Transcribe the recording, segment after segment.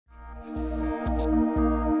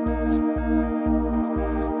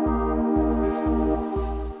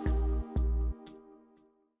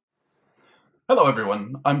Hello,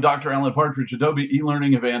 everyone. I'm Dr. Alan Partridge, Adobe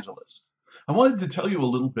eLearning Evangelist. I wanted to tell you a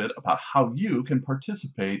little bit about how you can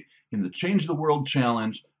participate in the Change the World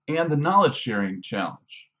Challenge and the Knowledge Sharing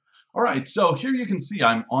Challenge. All right, so here you can see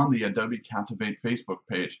I'm on the Adobe Captivate Facebook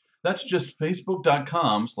page. That's just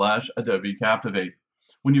facebook.com/Adobe Captivate.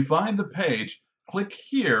 When you find the page, click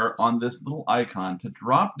here on this little icon to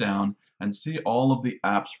drop down and see all of the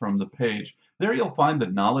apps from the page. There you'll find the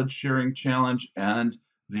Knowledge Sharing Challenge and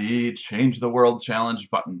the Change the World Challenge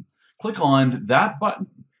button. Click on that button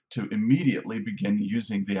to immediately begin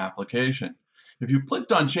using the application. If you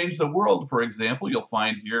clicked on Change the World, for example, you'll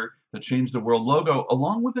find here the Change the World logo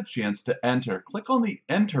along with a chance to enter. Click on the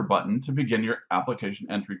Enter button to begin your application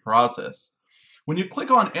entry process. When you click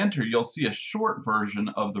on Enter, you'll see a short version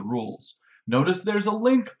of the rules. Notice there's a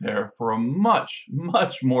link there for a much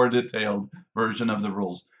more detailed version of the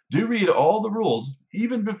rules. Do read all the rules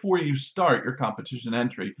even before you start your competition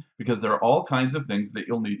entry because there are all kinds of things that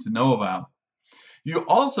you'll need to know about. You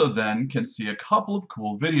also then can see a couple of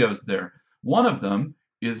cool videos there. One of them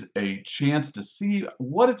is a chance to see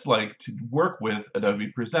what it's like to work with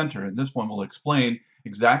Adobe Presenter, and this one will explain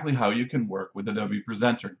exactly how you can work with Adobe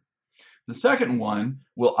Presenter. The second one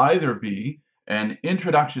will either be an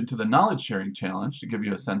introduction to the Knowledge Sharing Challenge to give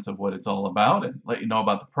you a sense of what it's all about and let you know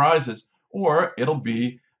about the prizes, or it'll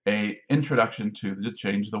be an introduction to the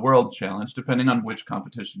Change the World Challenge, depending on which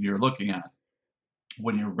competition you're looking at.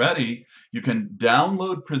 When you're ready, you can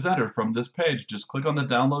download Presenter from this page. Just click on the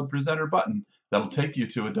Download Presenter button. That'll take you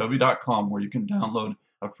to adobe.com where you can download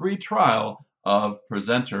a free trial of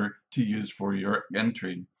Presenter to use for your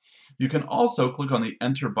entry. You can also click on the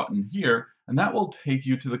Enter button here, and that will take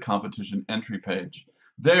you to the competition entry page.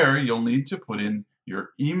 There, you'll need to put in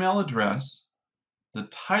your email address, the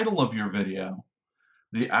title of your video,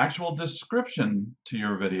 the actual description to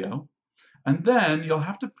your video, and then you'll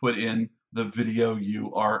have to put in the video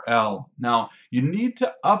URL. Now, you need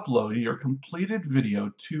to upload your completed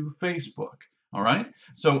video to Facebook, all right?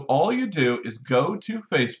 So all you do is go to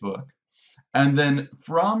Facebook, and then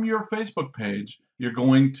from your Facebook page, you're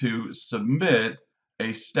going to submit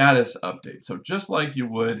a status update. So just like you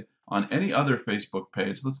would on any other Facebook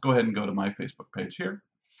page, let's go ahead and go to my Facebook page here.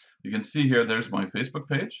 You can see here, there's my Facebook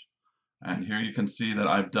page. And here you can see that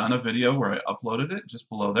I've done a video where I uploaded it just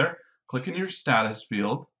below there. Click in your status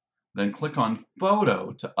field, then click on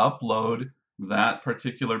photo to upload that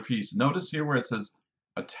particular piece. Notice here where it says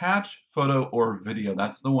attach photo or video.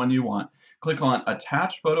 That's the one you want. Click on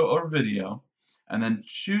attach photo or video and then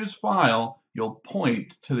choose file. You'll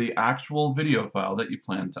point to the actual video file that you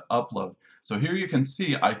plan to upload. So here you can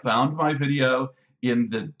see I found my video in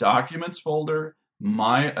the documents folder,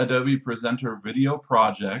 my Adobe Presenter video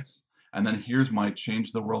projects, and then here's my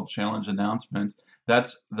Change the World Challenge announcement.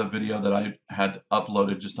 That's the video that I had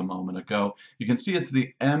uploaded just a moment ago. You can see it's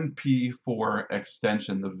the MP4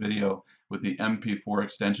 extension, the video with the MP4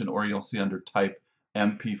 extension, or you'll see under type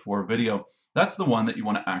MP4 video. That's the one that you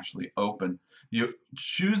want to actually open. You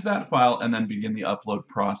choose that file and then begin the upload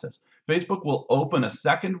process. Facebook will open a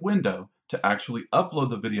second window to actually upload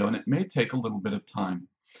the video, and it may take a little bit of time.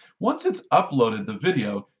 Once it's uploaded the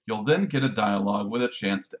video, you'll then get a dialog with a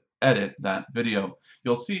chance to edit that video.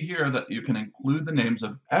 You'll see here that you can include the names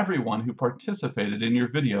of everyone who participated in your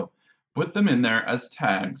video. Put them in there as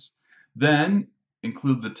tags. Then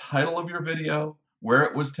include the title of your video, where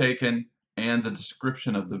it was taken, and the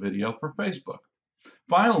description of the video for Facebook.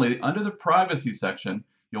 Finally, under the privacy section,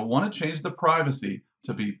 you'll want to change the privacy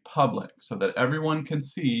to be public so that everyone can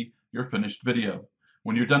see your finished video.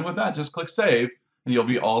 When you're done with that, just click Save, and you'll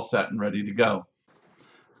be all set and ready to go.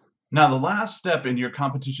 Now, the last step in your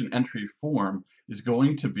competition entry form is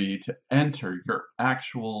going to be to enter your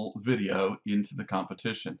actual video into the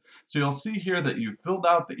competition. So you'll see here that you filled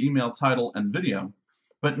out the email, title, and video,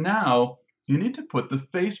 but now you need to put the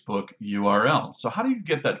Facebook URL. So how do you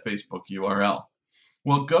get that Facebook URL?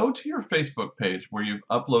 Well, go to your Facebook page where you've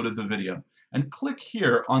uploaded the video and click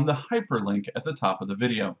here on the hyperlink at the top of the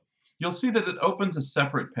video. You'll see that it opens a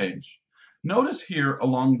separate page. Notice here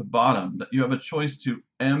along the bottom that you have a choice to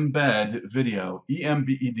embed video,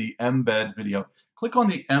 E-M-B-E-D, embed video. Click on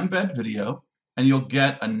the embed video and you'll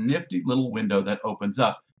get a nifty little window that opens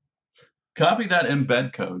up. Copy that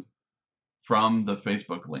embed code from the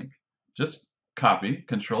Facebook link. Just copy,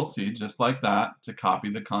 Control-C, just like that, to copy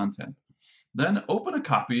the content. Then open a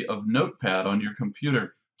copy of Notepad on your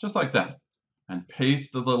computer, just like that, and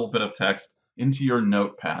paste the little bit of text into your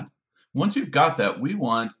Notepad. Once you've got that, we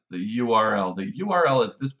want the URL. The URL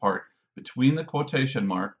is this part between the quotation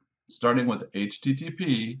mark, starting with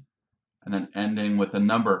HTTP and then ending with a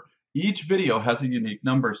number. Each video has a unique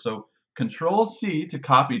number, so Control C to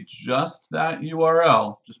copy just that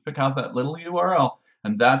URL. Just pick out that little URL,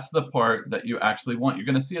 and that's the part that you actually want. You're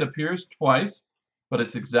going to see it appears twice, but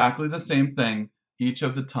it's exactly the same thing each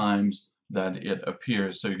of the times that it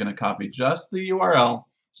appears. So you're going to copy just the URL,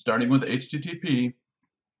 starting with HTTP,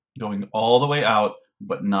 going all the way out,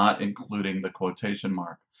 but not including the quotation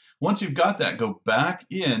mark. Once you've got that, go back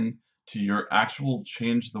in to your actual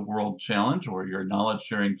Change the World challenge or your knowledge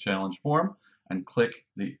sharing challenge form and click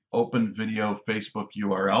the Open Video Facebook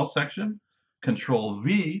URL section. Control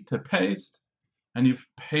V to paste, and you've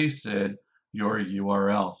pasted your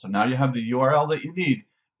URL. So now you have the URL that you need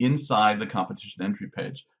inside the competition entry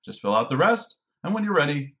page. Just fill out the rest, and when you're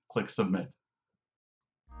ready, click Submit.